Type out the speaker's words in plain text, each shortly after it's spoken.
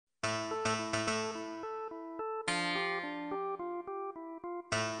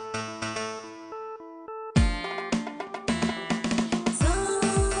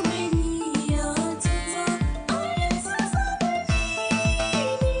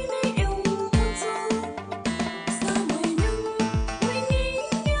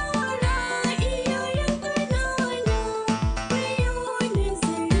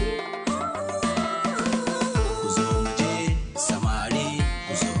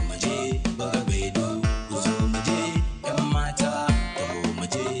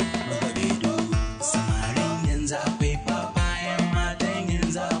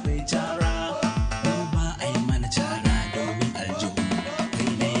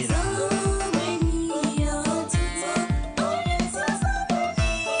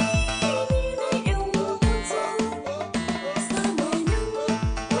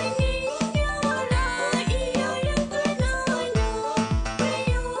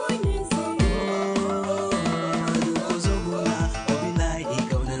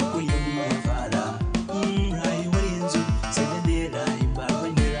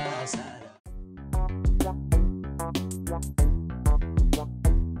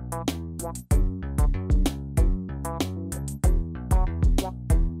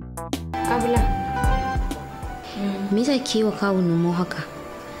me yasa ke wa kawo nomo haka?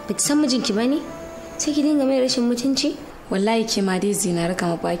 Ba ki san mijinki ba ne? Sai ki dinga mai rashin mutunci? Wallahi ke ma dai zinari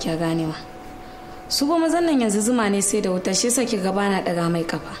kama ba kya ganewa. Su ba mazan nan yanzu zuma ne sai da wuta, shi yasa ki ga bana daga mai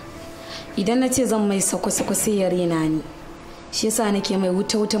kafa. Idan na ce zan mai sako-sako sai ya rena ni. Shi yasa nake mai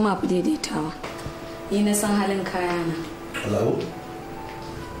wuta ma fi daidaitawa. Ni na san halin kayana. Hello?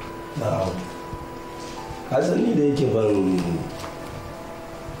 Na'am. Hasani da yake ban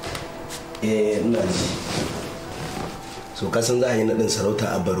ina ji. So kasan za a yi naɗin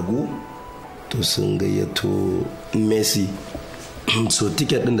sarauta a Bargu to sun gayyato Messi. So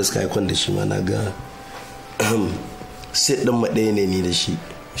ticket ɗin da suka haikon da shi ma na ga set ɗin maɗaya ne ni da shi.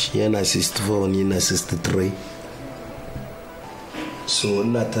 Shi yana 64 ni na 63. So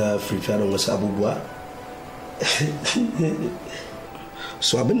ina ta preparing wasu abubuwa.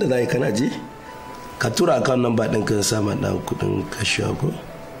 So abinda za yi kana je ka tura account number ɗin ka sama ɗan kuɗin kashewa ko?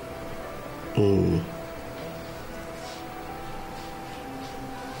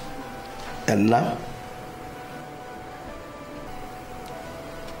 Allah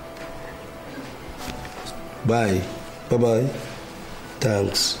bye bye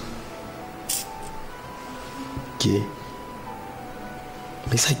thanks. Ke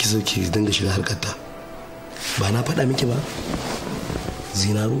me yasa ki zo ki dinga shiga harkata? Ba na faɗa miki ba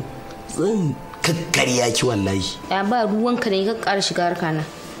Zinaru zan kakkarya ki wallahi. Ya ba ruwanka da ka ƙara shiga harkana.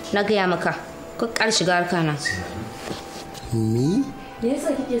 Na gaya maka ka ƙara shiga harkana. Me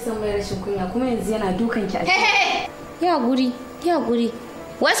yasa kike son mai rashin kunya kuma yanzu yana dukan ki a Ya guri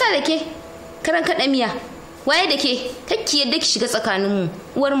wasa da ke karan kaɗa miya waye da ke kakki yadda ki shiga tsakaninmu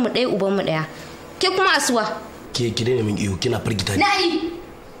uwar mu ɗaya uban mu ɗaya ke kuma asuwa ke daina min iyo kina firgita ni. Na'i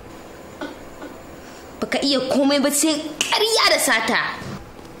baka iya komai ba sai ƙarya da sata.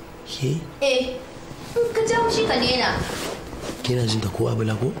 Ke? In ka jawo shi ka daina. Kina jin ta ko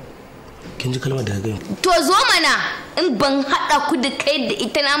abula ko? Kin ji kalmar da ga? To zo mana in ban haɗa ku da kai da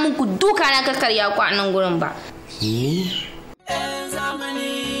ita na muku duka na ka karya ku a nan gurin ba. Ni?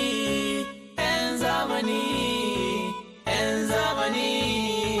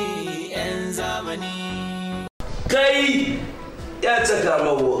 Kai ya caka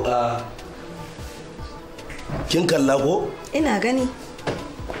mawoka. Kin kalla ko? Ina gani.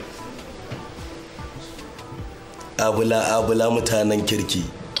 Abula mutanen kirki.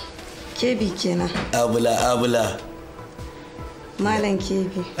 Kebi kenan. Abula. Malam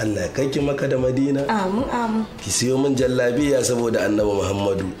Kebi. Allah kai ki maka da Madina. Amin. Ki siyo min jallabiya saboda Annabi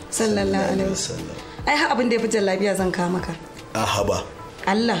Muhammadu sallallahu alaihi wasallam. Ai ha abin da yafi jallabiya zan ka maka. Ahaba.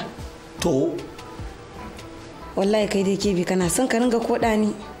 Allah. To. Wallahi kai dai Kebi kana son ka ringa koda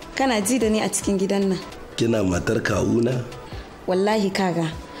ni. Kana ji da ni a cikin gidan nan. Kina matar kawuna? Wallahi kaga.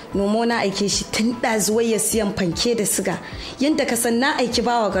 Nomo na aike shi tun ɗazuwai ya siyan fanke da siga yadda ka san na aiki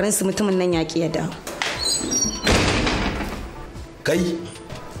bawa garin su mutumin nan yaƙi ya dawo. Kai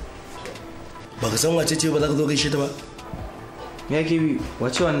baka san wace ce ba za ka zo gaishe ta ba? Ya ke bi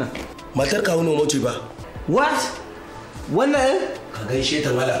wace wannan? Matar kawo Nomo ce ba. What? Wannan? Ka gaishe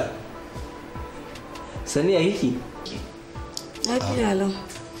ta mala. Sani ya yake? Lafiya lau.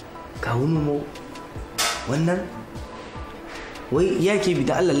 Kawo Nomo wannan? Wai ya ke bi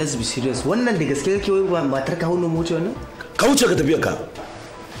da Allah, let's be serious. Wannan da gaske kake wai matar kawo Nomo ce wannan? Ka wuce ka tafi ka.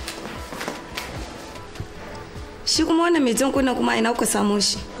 Shi kuma wannan mai jan kunna kuma ina kuka samo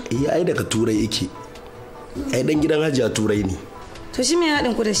shi? Ai daga Turai yake. Ai dan gidan Hajiya Turai ne. To shi me ya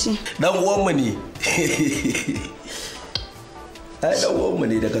haɗin ku da shi? Dan uwan mu ne. Ai dan uwan mu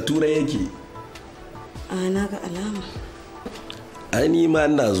ne daga Turai yake. Na ga alama. Ai ni ma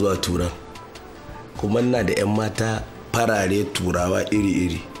ina zuwa Turan. Kuma ina da 'yan mata farare turawa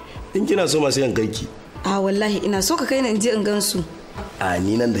iri-iri. In kina so masu yan kai ki. Wallahi ina so ka kai ni in je in gansu.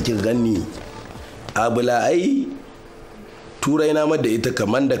 Ni nan da kika ganni. Abula ai Turai na da ita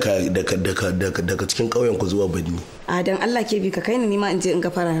kaman daga cikin ƙauyen ku zuwa Birni. Dan Allah ke bi ka kai ni ma in je in ga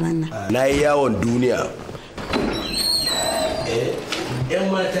fararen nan. Na yi yawon duniya.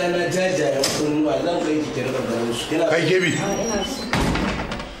 Yan mata na jajayen kunnuwa zan kai ki kirga garin su. Kai Kebi.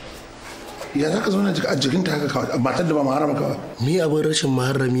 Ya za ka zo na a jikinta haka kawai matar da ba maharama kawai. Me abin rashin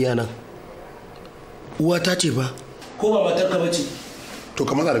maharami a nan? Uwa ta ce ba. Ko ba matar ka bace? To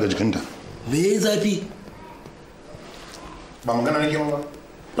ka maza daga jikinta. Me yayi zafi? Ba magana nake ma ba.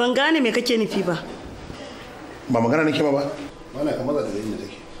 Ban gane me kake nufi ba. Ba magana nake ma ba. Mana ka maza daga inda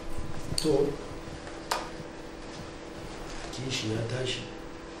take. To. Kishi ya tashi.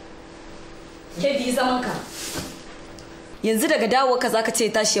 Ke bi zaman ka. Yanzu daga dawowa ka zaka ce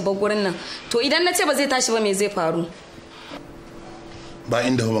tashi ya bar gurin nan. To idan na ce ba zai tashi ba me zai faru? Ba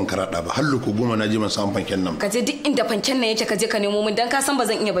inda ban karaɗa ba har ko goma na je ban samu fanken nan. Ka je duk inda fanken nan yake ka je ka nemo min dan ka san ba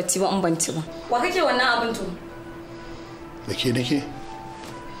zan iya bacci ba in ban ci ba. Wa kake wannan abin to? da ke nake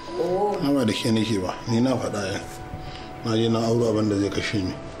ba da ke nake ba ni na faɗa yan na je na auro abin da zai kashe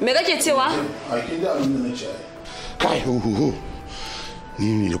ni. Me kake cewa? A kin da abin da na ce kai ho ni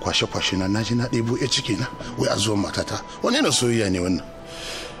ne da kwashe-kwashe na ji na ɗebo ya ciki na wai a zuwan matata wani yana soyayya ne wannan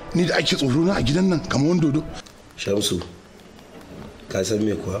ni da ake tsoro na a gidan nan kamar wani dodo. Shamsu ka san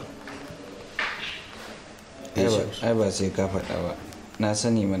me kuwa? ai ba sai ka faɗa ba na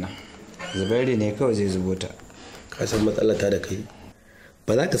sani mana Zubairu ne kawai zai zubo ta. Ka san matsalata da kai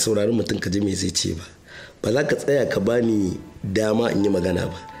ba za ka saurari mutum ka ji me zai ce ba za ka tsaya ka bani dama in yi magana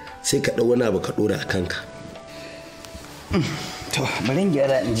ba sai ka ɗau wani abu ka ɗora a kanka. To bari in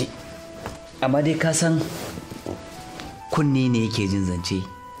gyara in ji amma dai ka san kunne ne yake jin zance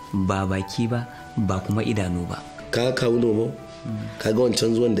ba baki ba ba kuma idanu ba. Ka kawo nomo ka ga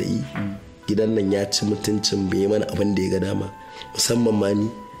wancan zuwan da gidan nan ya ci mutuncin bai mana abin da ya ga dama musamman ma ni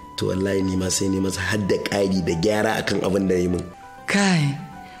to wallahi ni ma sai ne masa har da ƙari da gyara akan abin da ya min. Kai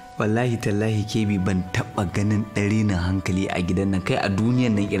wallahi tallahi kebi ban taba ganin ɗari na hankali a gidan nan kai a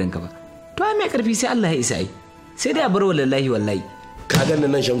duniyan nan irin ka ba. To ai mai karfi sai Allah ya isa ai sai dai a bar wallahi ka gani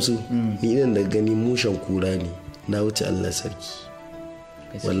nan Shamsu ni idan da gani mushen kura ne na wuce Allah sarki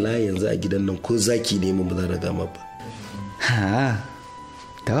wallahi yanzu a gidan nan ko zaki ne mun ba za raga ma ba. Ha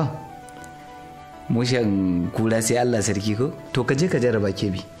to mushen kura sai Allah sarki ko to ka je ka jarraba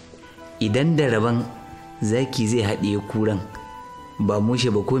kebi idan da raban zaki zai haɗiye kuran ba mushe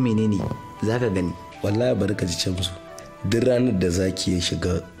ba ko menene za ka gani. Wallahi bari ka ji Shamsu duk ranar da zaki ya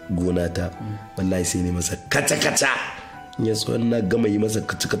shiga gona ta wallahi sai ne masa kata ya so na gama yi masa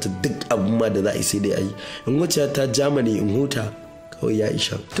kata duk abun ma da za a yi sai dai a yi in wuce ta Germany in huta kawai ya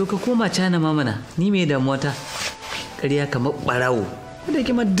isha. To ka koma China ma mana ni me damuwa ta ƙarya kamar ɓarawo da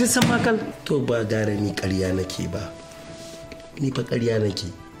ke ma duk san makal. To ba gara ni ƙarya nake ba ni fa ƙarya nake.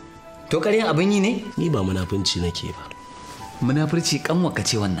 To ƙaryan abin yi ne? Ni ba munafunci nake ba. Munafurci kanwarka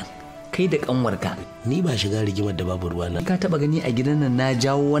ce wannan kai da kanwarka. Ni ba shiga rigimar da babu ruwa na. Ka taba gani a gidan nan na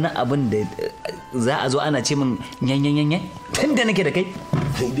jawo wani abin da za a zo ana ce min yanyan tun da nake da kai.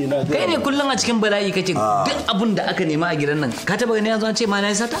 Kai ne kullum a cikin bala'i kake duk abin da aka nema a gidan nan ka taba gani yanzu an ce ma na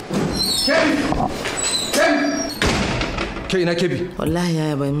yi sata? Ke ina kebi? Wallahi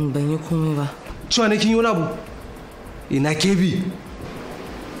yaya ban yi komai ba. Cewa ne kin yi wani abu? Ina kebi?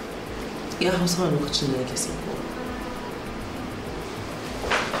 Ya hausa lokacin da yake sauko.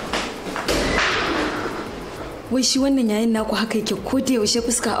 Wai shi wannan yayin naku haka yake ko da yaushe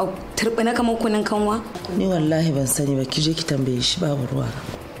fuska a turbina kamar kunan kanwa? Ni wallahi ban sani ba ki je ki tambaye shi babu ruwa.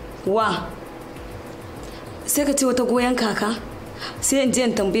 Wa? Sai ka ce wata goyon kaka? Sai in je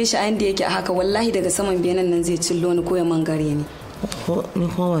in tambaye shi a yanda yake a haka wallahi daga saman benan nan zai cillo ni ko ya mangare ni. Ni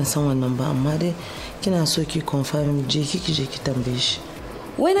kuma ban san wannan ba amma dai kina so ki confirm je ki tambaye shi.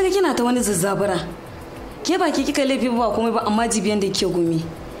 Wai naga kina ta wani zazzabura. Ke ba ki kika laifi ba komai ba amma jibiyan da ke gumi.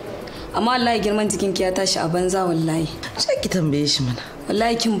 Amma wallahi girman jikin ki ya tashi a banza wallahi. Sai ki tambaye shi mana.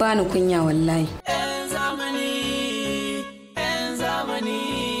 Wallahi kin bani kunya wallahi.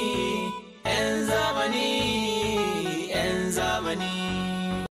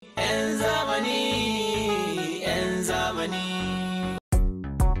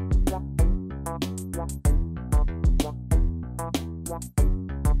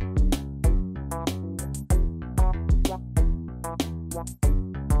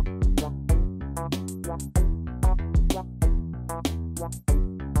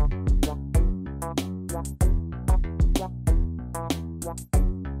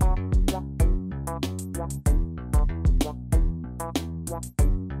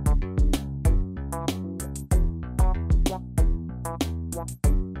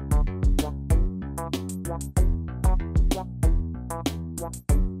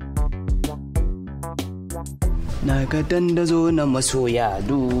 Na ga dandazo na masoya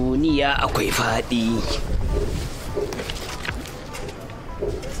duniya akwai faɗi.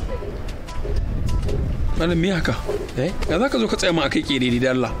 Malam me haka? Ya za ka zo ka tsaya ma akai kere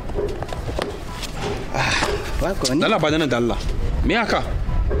da Allah? Allah ba nan da Allah. Me haka?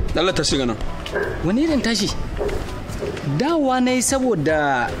 Allah ta shiga nan. Wani irin tashi? Dawa na yi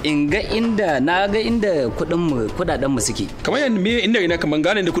saboda in ga inda na ga inda kudaden mu suke. Kamar yadda me inda ina kaman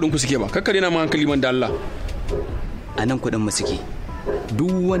gane inda kudin ku suke ba. Kakkare na ma hankali man da Allah. A nan kudin mu suke. Duk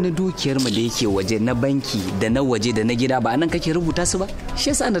wani dukiyar mu da yake waje na banki da na waje da na gida ba anan kake rubuta su ba.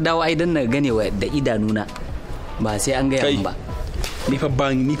 Shi yasa na dawo ai dan na ganewa da idanuna. Ba sai an gaya min ba. Ni fa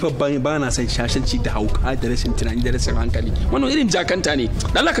ba na son shashanci da hauka da rashin tunani da rashin hankali. Wannan irin jakanta ne.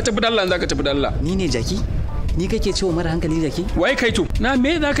 Allah ka tafi da Allah za ka tafi da Allah. Ni ne jaki? ni kake cewa mara hankali da ke wai kai to na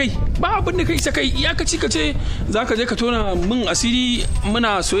me za kai ba abin da kai isa kai iyakaci ka ce za ka je ka tona min asiri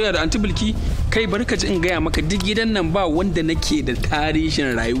muna soyayya da antibilki kai bari ka ji in gaya maka duk gidan nan ba wanda nake da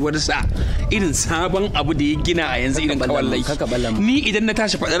tarihin rayuwarsa irin sabon abu da ya gina a yanzu irin kawallai ni idan na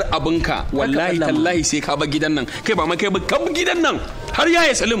tashi faɗar abinka wallahi tallahi sai ka ba gidan nan kai ba ma kai ba ka gidan nan har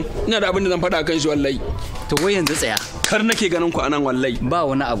yaya Salim ina da abin da zan faɗa kan shi wallahi to wai yanzu tsaya kar nake ganin ku anan wallahi ba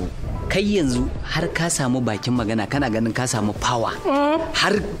wani abu kai yanzu har ka samu bakin magana kana ganin ka samu power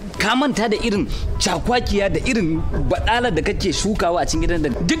har ka manta da irin cakwakiya da irin badala da kake shukawa a cikin gidan da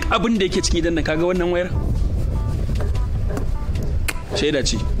duk abin da yake cikin gidan nan kaga wannan wayar shaida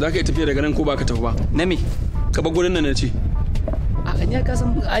ce za ka yi tafiya daga nan ko ba ka tafi ba na me ka bar gurin nan na ce a ya ka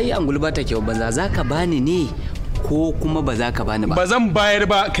san ai angulu ba ta kyau banza za ka bani ne ko kuma ba za ka bani ba ba zan bayar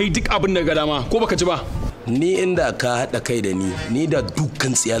ba kai duk abin da ga dama ko baka ji ba ni inda ka haɗa kai da ni da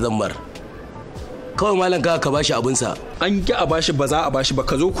dukkan tsiya zan mar kawai malam ka bashi abinsa an ki a bashi ba za a bashi ba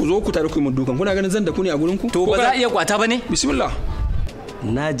ka zo ku tare ku yi mun dukan kuna ganin zan da ku ne a gurin ku to ba za a iya kwata ba ne bismillah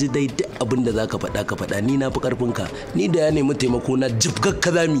na ji dai duk abin da za ka faɗa ni na fi ƙarfinka ni da ya nemi taimako na jibgar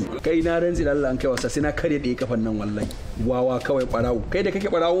kazami kai na rantsi da Allah an kai wasa sai na karya ɗaya kafan nan wallahi wawa kawai ɓarawo kai da kake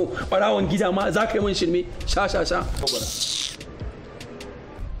ɓarawon gida ma za ka yi min shirme sha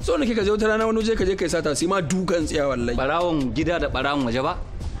so ne ka je wata rana wani je ka je kai sata sai ma dukan tsiya wallahi ɓarawon gida da ɓarawon waje ba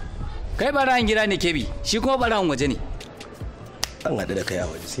kai ɓarawon gida ne kebi shi kuma ɓarawon waje ne an haɗu da kai a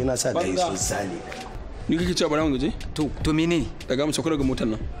waje sai na sa kai sun zane ni kake cewa ɓarawon waje to menene daga mu sauka daga motar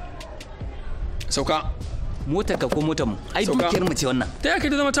nan sauka motar ka ko motar mu ai dukiyar mu ce wannan ta yake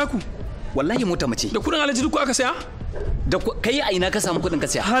ta zama taku wallahi motar mu ce da kudin alaji duk aka saya da kai a ina ka samu kudin ka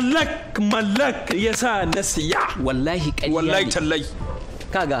saya halak malak yasa na siya wallahi ƙarya wallahi tallahi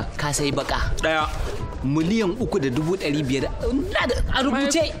kaga ka sai baka daya miliyan 3,500 a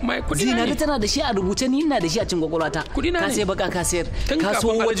rubuce zinari tana da shi a rubuce ni ina da shi a cin kwakwalwata ka sai baka ka sayar ka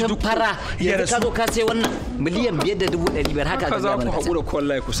so wajen fara yanzu ka zo ka sai wannan miliyan 5,500 haka ka za ku haƙura ko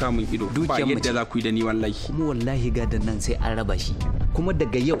wallahi ku samun ido ba yadda za ku yi da ni wallahi kuma wallahi gadan nan sai an raba shi kuma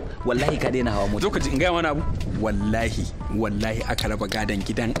daga yau wallahi ka daina hawa mota zo ka ji in gaya wani abu wallahi aka raba gadan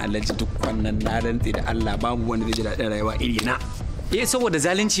gidan alhaji duk wannan na rantsi da Allah babu wanda zai ji daɗin rayuwa iri na saboda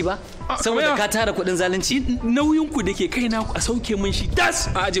zalunci ba saboda ka tara kudin zalunci nauyin ku dake kaina a sauke mun shi das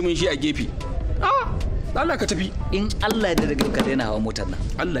a aje mun shi a gefe Allah ka tafi in Allah ya daga ka daina hawa motar nan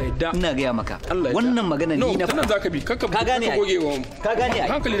Allah ya da ina ga maka wannan magana ni na tana zaka bi ka gane ka gane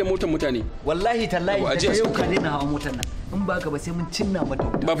hankali da motar mutane wallahi tallahi da yau ka daina hawa motar nan in ba ka ba sai mun cinna mata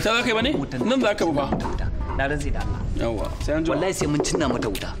wuta ba fita zaka yi bane nan zaka ba na rantsi da Allah yawa sai an wallahi sai mun cinna mata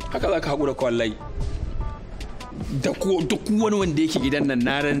wuta haka zaka hakura ko wallahi da duk wani wanda yake gidan nan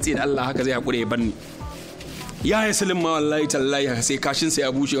na rantse da Allah haka zai hakura ya bar ni ya yi Salim ma wallahi tallahi sai kashin sa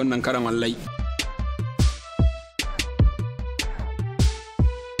ya bushe wannan karan wallahi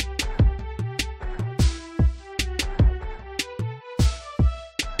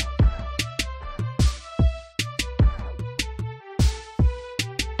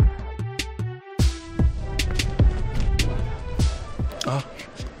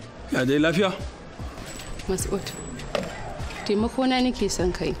ya dai lafiya Mas'ud, taimako na nake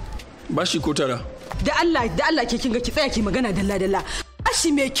son kai. Bashi ko tara? Da Allah ke kinga ki tsaya ki magana dalla.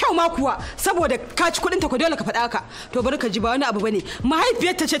 Bashi mai kyau ma kuwa saboda ka ci kuɗin ta ko dole ka faɗa haka. To bari ka ji ba wani abu bane.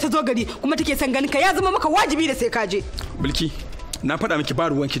 Mahaifiyarta ce ta zo gari kuma take son ganin ka ya zama maka wajibi da sai ka je. Bilki, na faɗa miki ba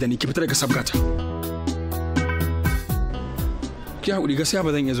ruwanki da ni ki fita daga sabgata. Ki haƙuri gaskiya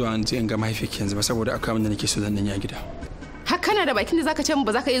ba zan iya zuwa an je in ga mahaifiyarki yanzu ba saboda aka min da nake so zan nan ya gida. Kana da bakin da zaka ce mu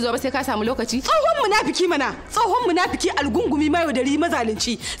ba zaka iya zuwa ba sai ka samu lokaci. Tsohon munafiki algungumi mai wadari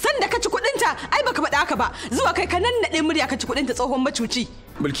mazalunci sanda ka ci kudin ta ai baka faɗa haka ba zuwa kai ka nannade murya ka ci kudin ta tsohon macuci.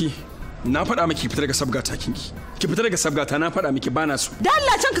 Bilki na faɗa miki fita daga sabgata kinki ki fita daga sabgata na faɗa miki bana so. Da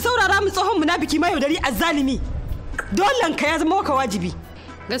Allah can ka saurara mu tsohon munafiki mai wadari azzalimi dole ka ya zama maka wajibi.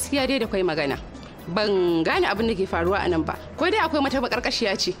 Gaskiya dai da kai magana ban gane abin da ke faruwa a nan ba ko dai akwai mata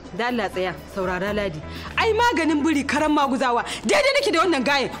bakarkashiya ce. Da Allah tsaya saurara Ladi ai maganin biri karan maguzawa daidai nake da wannan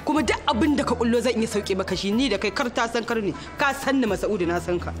gayen kuma duk abin da ka kullo zan iya sauke maka shi ni da kai kar ta san kar ne ka san ni Masaudu na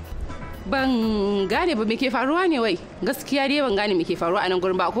san ka. Ban gane ba me ke faruwa ne wai gaskiya dai ban gane me ke faruwa a nan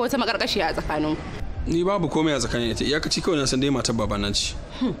gurin ba akwai wata makarkashiya a tsakanin. Ni babu komai a tsakanin ita iyakaci kawai na san dai matar babana ce.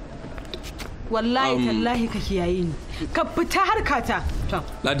 Wallahi tallahi ka kiyaye ni ka fita harkata to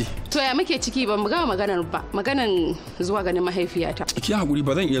Ladi to ya muke ciki ban gama maganan zuwa ganin mahaifiyata ki hakuri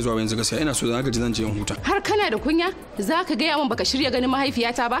ba zan iya zuwa yanzu gaskiya ina so zan gaji zan je in huta har kana da kunya zaka ga yawan baka shirya ganin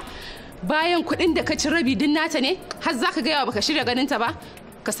mahaifiyata ba bayan kuɗin da ka ci rabi din nata ne har zaka ga yawa baka shirya ganin ta ba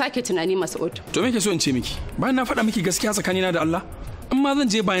ka sake tunani Mas'ud to me ke so in ce miki bayan na faɗa miki gaskiya tsakanina da Allah in ma zan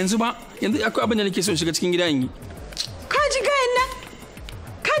je ba yanzu ba, yanzu akwai abin da nake so shiga cikin gida in yi. Ka ji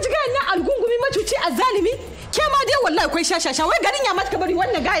gayan nan algungumi macuci azzalimi ke ma dai wallahi akwai shashasha wai garin ya mata bari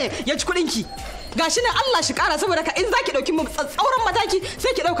wannan gayan ya ci kudin ki gashi nan Allah shi kara saboda ka in zaki dauki mu tsauran mataki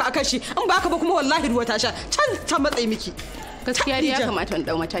sai ki dauka akan shi in ba haka ba kuma wallahi ruwa ta sha can ta matsayi miki gaskiya ya kamata in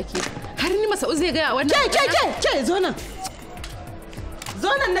dau mataki har ni Masa'u zai ga wannan ke zo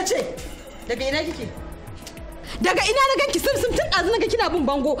nan nace daga ina kike daga ina na ganki sim tun ɗazu naga kina bin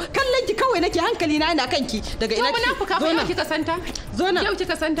bango kallon ki kawai nake hankali na yana kanki daga ina kike munafuka fa yau kika santa yau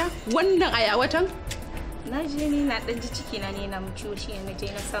kika santa wannan ayawatan na je ni na dan ji ciki na ne na mu ciwo shi ne je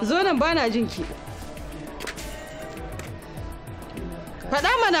na samu zo nan bana jin ki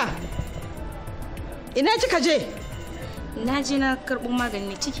faɗa mana ina kika je na je na karɓo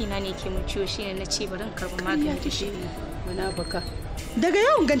magani ciki na ne ke mu ciwo shi ne na ce bari in karɓo magani da shi munafuka daga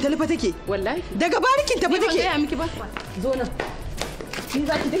yawan gantali fa take wallahi daga barikin ta fa take ni ban miki ba zo nan ni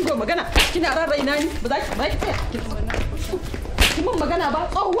za ki dinga magana kina rarraina ni ba za ki ki mun magana ba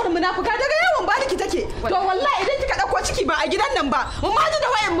tsohuwar munafuka daga yawan bariki take to wallahi idan kika dauko ciki ba a gidan nan ba mu ma ji da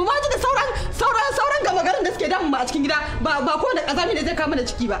wayan mu ma ji da sauran gama garin da suke damu mu a cikin gida ba ko da kazami da zai kawo mana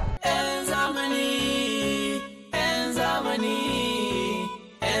ciki ba yan zamani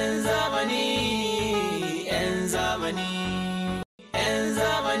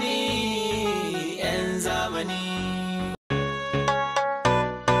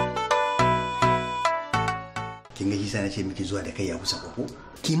kin ga hisa na ce miki zuwa da kai ya kusa ko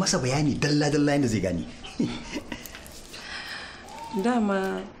ki masa bayani dalla yanda zai gani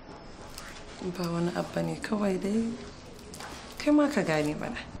dama ba wani abba ne kawai dai kai ma ka gane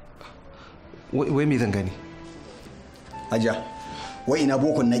bana wai me zan gane aja wai ina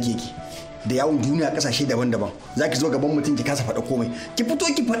bokon nake ki da yawon duniya kasashe daban-daban zaki zo gaban mutum ki kasa faɗa komai ki fito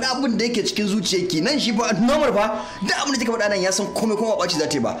ki faɗa abin da yake cikin zuciyarki nan shi ba normal fa da abin da kika faɗa nan ya san komai kuma ba ci za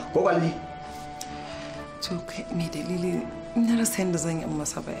ta yi ba ko ba ladi to kai me dalili na rasa yadda zan yi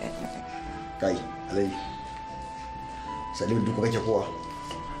masa bayani kai alai salim duk kake kowa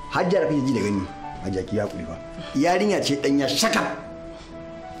hajjar kake ji da gani hajja ki ya kuri fa yarinya ce danya shaka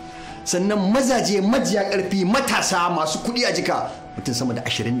sannan mazaje majiya karfi matasa masu kuɗi a jika mutum sama da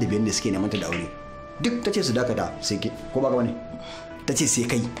 25 da suke neman ta da aure duk ta ce su dakata sai ke ko ba ga wani ta ce sai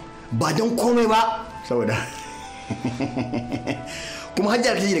kai ba don komai ba saboda kuma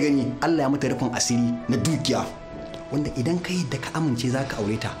hajjar kake da gani Allah ya mata rufin asiri na dukiya wanda idan kai da ka amince za ka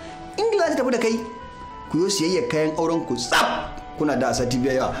aure ta ingila ta tafi da kai ku yi siyayyar kayan auren ku tsaf kuna da sati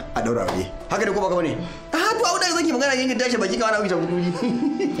biya a daura aure haka da ko baka bane a to aure zan ki magana yankin tashi baki ka wani abu ta kudi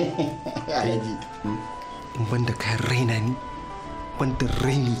alaji in banda kayan raina ni banda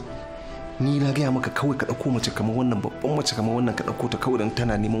raini ni na gaya maka kawai ka dauko mace kamar wannan babban mace kamar wannan ka dauko ta kawai dan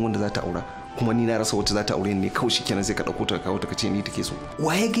tana neman wanda za ta aura kuma ni na rasa wacce za ta aure ne kawai shikenan sai ka dauko ta kawo ta kace ni take so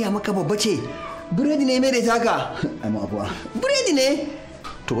waye gaya maka babba ce biredi ne mai da ta haka amma abuwa biredi ne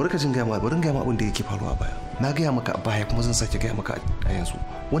to bari ka jin gaya ma abin da yake faruwa a baya na gaya maka a baya kuma zan sake gaya maka a yanzu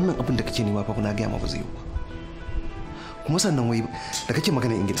wannan abin da kake nema fa na gaya ma ba zai yi ba kuma sannan wai da kake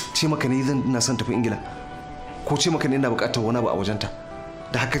magana ingila ce maka ne zan ina son tafi ingila ko ce maka ne ina bukatar wani abu a wajenta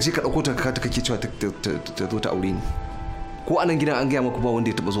da haka je ka dauko ta kake cewa ta zo ta aure ni ko anan gidan an gaya maka ba wanda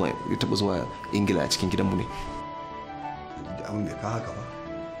ya taba zuwa ingila a cikin gidanmu ne da abin da ka haka ba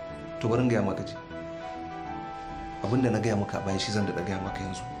to bari gaya maka ji abinda na gaya maka bayan shi zan da gaya maka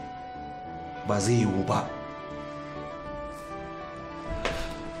yanzu ba zai yiwu ba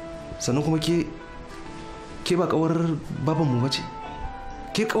sannan kuma ke ba kawar babanmu ba ce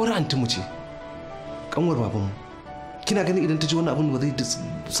ke kawar antinmu ce kanwar babanmu kina ganin idan ta ji wani abin da ba zai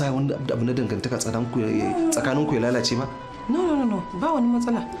sa wani abu na dangantaka tsakaninku ya lalace ba no ba wani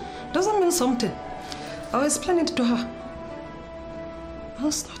matsala doesn't mean something I will explain it to her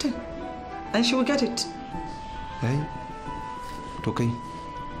it's nothing and she will get it to kai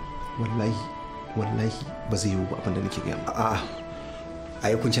wallahi ba zai yiwu ba abin da nake gaya a'a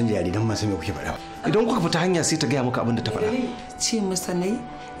ai kun canja yare dan masu me kuke faɗa idan kuka fita hanya sai ta gaya maka abin da ta faɗa ce masa nai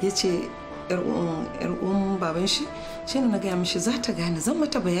yace yar uwan baban shi shine na gaya mishi za ta gane zan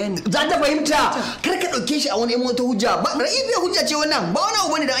mata bayani za ta fahimta kar ka dauke shi a wani yan wata hujja ba ra'ibiya hujja ce wannan ba wani abu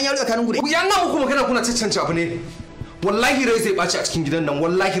bane da an yaro tsakanin ku yan nan kuma kuna cancance abu ne wallahi rai zai baci a cikin gidan nan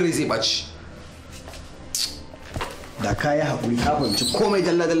wallahi rai zai baci da ka yi haƙuri ka fahimci komai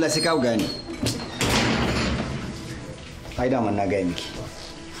dalla sai ka gane ai daman na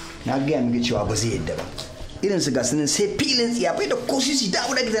gaya miki cewa ba zai yadda ba irin su ga sunan sai filin tsiyafai da kosisi da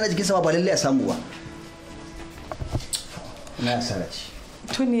abu da ke zana jikin sama ba lallai a samu ba na asara ce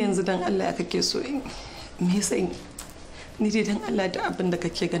to ni yanzu dan Allah ya kake so in me yasa ni dai dan Allah da abin da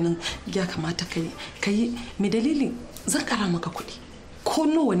kake ganin ya kamata kai me dalili zan kara maka kuɗi ko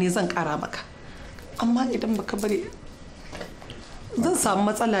nawa ne zan kara maka, amma idan baka bari zan samu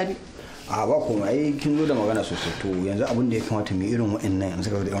matsala ne. A ba kuma ai kin zo da magana sosai. To yanzu abin da ya kamata mu irin waɗannan yanzu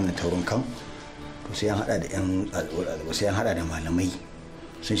ka da wannan taurin kan to sai an hada da yan al'ada, sai an hada da malamai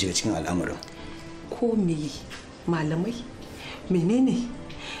sun shiga cikin al'amarin. Ko me malamai menene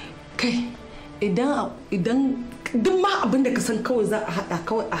kai idan duk ma abin da ka san kawai za a hada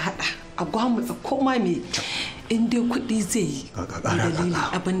kawai a hada a gwamutsa ko ma me in dai kuɗi zai yi dalilin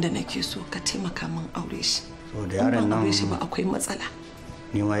abin da nake so ka taimaka min aure shi. So da yaron nan aure shi ba akwai matsala.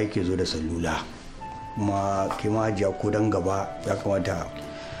 Ni ma yake zo da salula kuma ke ma hajiya ko dan gaba ya kamata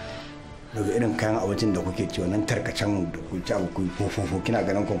daga irin kayan abincin da kuke ci wannan tarkacen da ku ci ku fofofo kina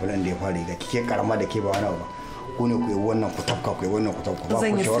ganin kwamfanin da ya fara ga kike karama da ke ba wani ba ku ne ku yi wannan ku tafka ku yi wannan ku tafka ba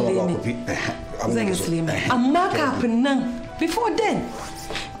ku shawarwa ba ku fi zan yi sulemi amma kafin nan before then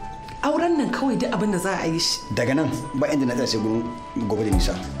auren nan kawai duk abin da za a yi shi daga nan ba inda na tsaya sai gurin gobe da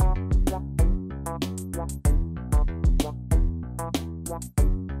nisa.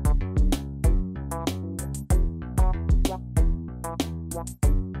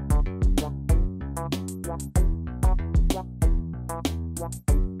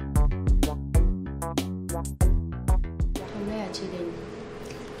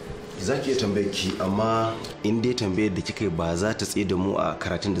 Za ki iya tambayar ki amma in dai tambayar da kika yi ba za ta tsaye da mu a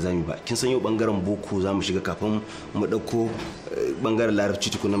karatun da zamu ba. Kin san yau bangaren boko za mu shiga kafin mu dauko bangaren larabci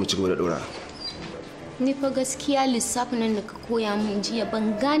tukuna mu ci gaba da daura. Ni fa gaskiya lissafin nan da ka koya min jiya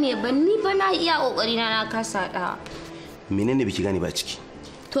ban gane ba, ni ba na iya kokari na kasa da. Menene biki gane ba ciki?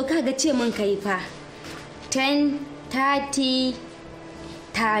 To kaga ce min kai fa 10 30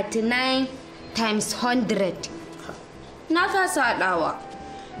 39 times 100 na kasa dawa.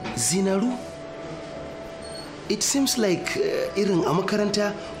 Zinaru, it seems like irin a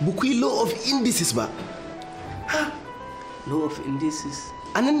makaranta bukui law of indices ba. Ha? Law of indices?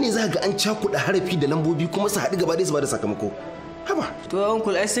 A nan ne za ga an cakuɗa harafi da lambobi kuma su haɗu gaba ɗaya su ba da sakamako. Haba. To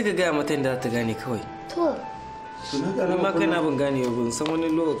uncle ai sai ka gaya mata inda za ta gane kawai. To. Ni ma kana ban gane ban san wani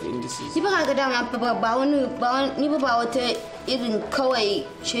law of indices. Ni ba ka ga dama ba wata irin kawai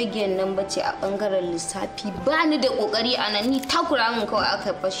shegen nan bace a bangaren lissafi ba ni da kokari a nan ni takura min kawai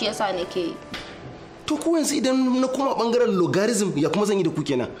aka fashi yasa nake. To ko yanzu idan na koma bangaren logarithm ya kuma zan yi da ku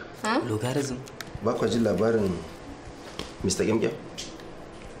kenan. Logarithm? Ba kwa jin labarin Mr. Gemgem?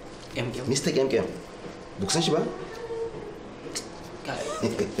 Mr. Gemgem. Ba ku san shi ba?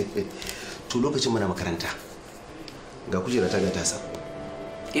 To lokacin muna makaranta ga kujera ta ga tasa.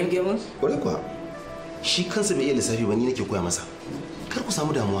 Gemgem? Kwarai kuwa. Shi kansa bai iya lissafi ba ni nake koya masa. Kar ku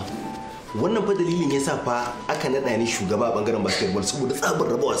samu damuwa. Wannan fa dalilin yasa fa aka nada ni shugaba a bangaren basketball saboda tsabar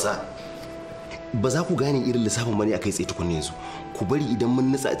raba wasa. Ba za ku gane irin lissafin bane akai tsaye tukunna yanzu. Ku bari idan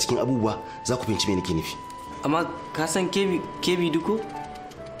mun nutsa a cikin abubuwa za ku fahimci me nake nufi. Amma ka san kebi duko?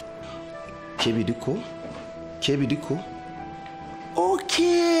 Kebi duko? Kebi duko?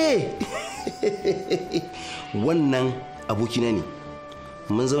 Okay. Wannan abokina ne.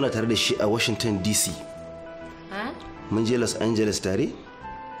 Mun zauna tare da shi a Washington DC. Mun je Los Angeles tare.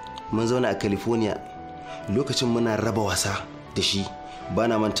 Mun zauna a California. Lokacin muna raba wasa da shi.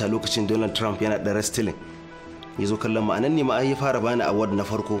 Bana manta lokacin Donald Trump yana da wrestling. Ya zo kallon mu anan ne ma ya fara bani award na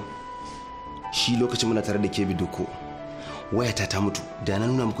farko. Shi lokacin muna tare da Kebi Doko. Wayata ta mutu. Da na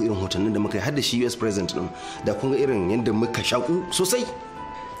nuna muku irin hotonnin da muka yi har da shi US president din. Da kun ga irin yadda muka shaku sosai.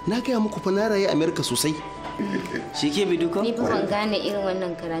 Na gaya muku fa na raye America sosai. Shi Kebi Doko? Ni fa ban gane irin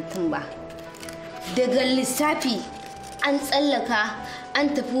wannan karatun ba. Daga lissafi an tsallaka an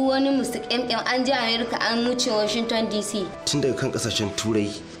tafi wani mustaƙemƙem an je America an wuce Washington DC. Tun daga kan kasashen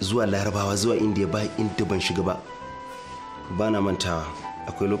Turai zuwa Larabawa zuwa India ba inda ban shiga ba. Ba na mantawa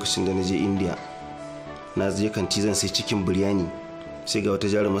akwai lokacin da na je India. Na je kanti zan sai cikin biryani. Sai ga wata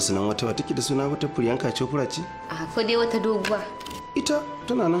jarumar sunan wata take da suna wata Priyanka Chopra ce. A ko dai wata doguwa. Ita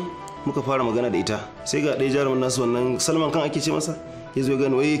tana nan muka fara magana da ita. Sai ga ɗaya jarumin nasu wannan Salman kan ake ce masa. Ya zo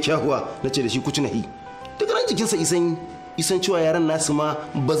gani waye kyahuwa na ce da shi kuci nahi. Daga nan jikinsa isan cewa yaran nasu ma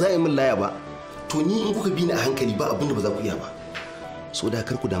ba za a yi min laya ba. To ni in kuka bi ni a hankali ba abinda ba za ku iya ba. So da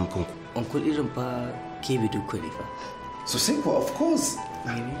kar ku damu kanku. Uncle irin fa Kebi Doko ne fa. Sosai ko of course.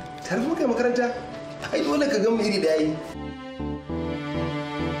 Tare muka yi makaranta. Ai dole ka gan mu iri da yi.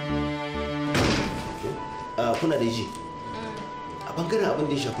 Kuna da ji. A bangaren abin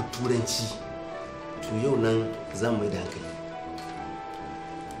da ya shafi turanci. To yau nan za mu yi da hankali.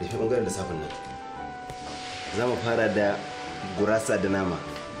 Da shi bangaren da safin nan. Za mu fara da gurasa da nama.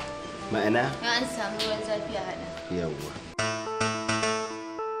 Ma'ana? An samu ruwan zafi a haɗa. Yawwa.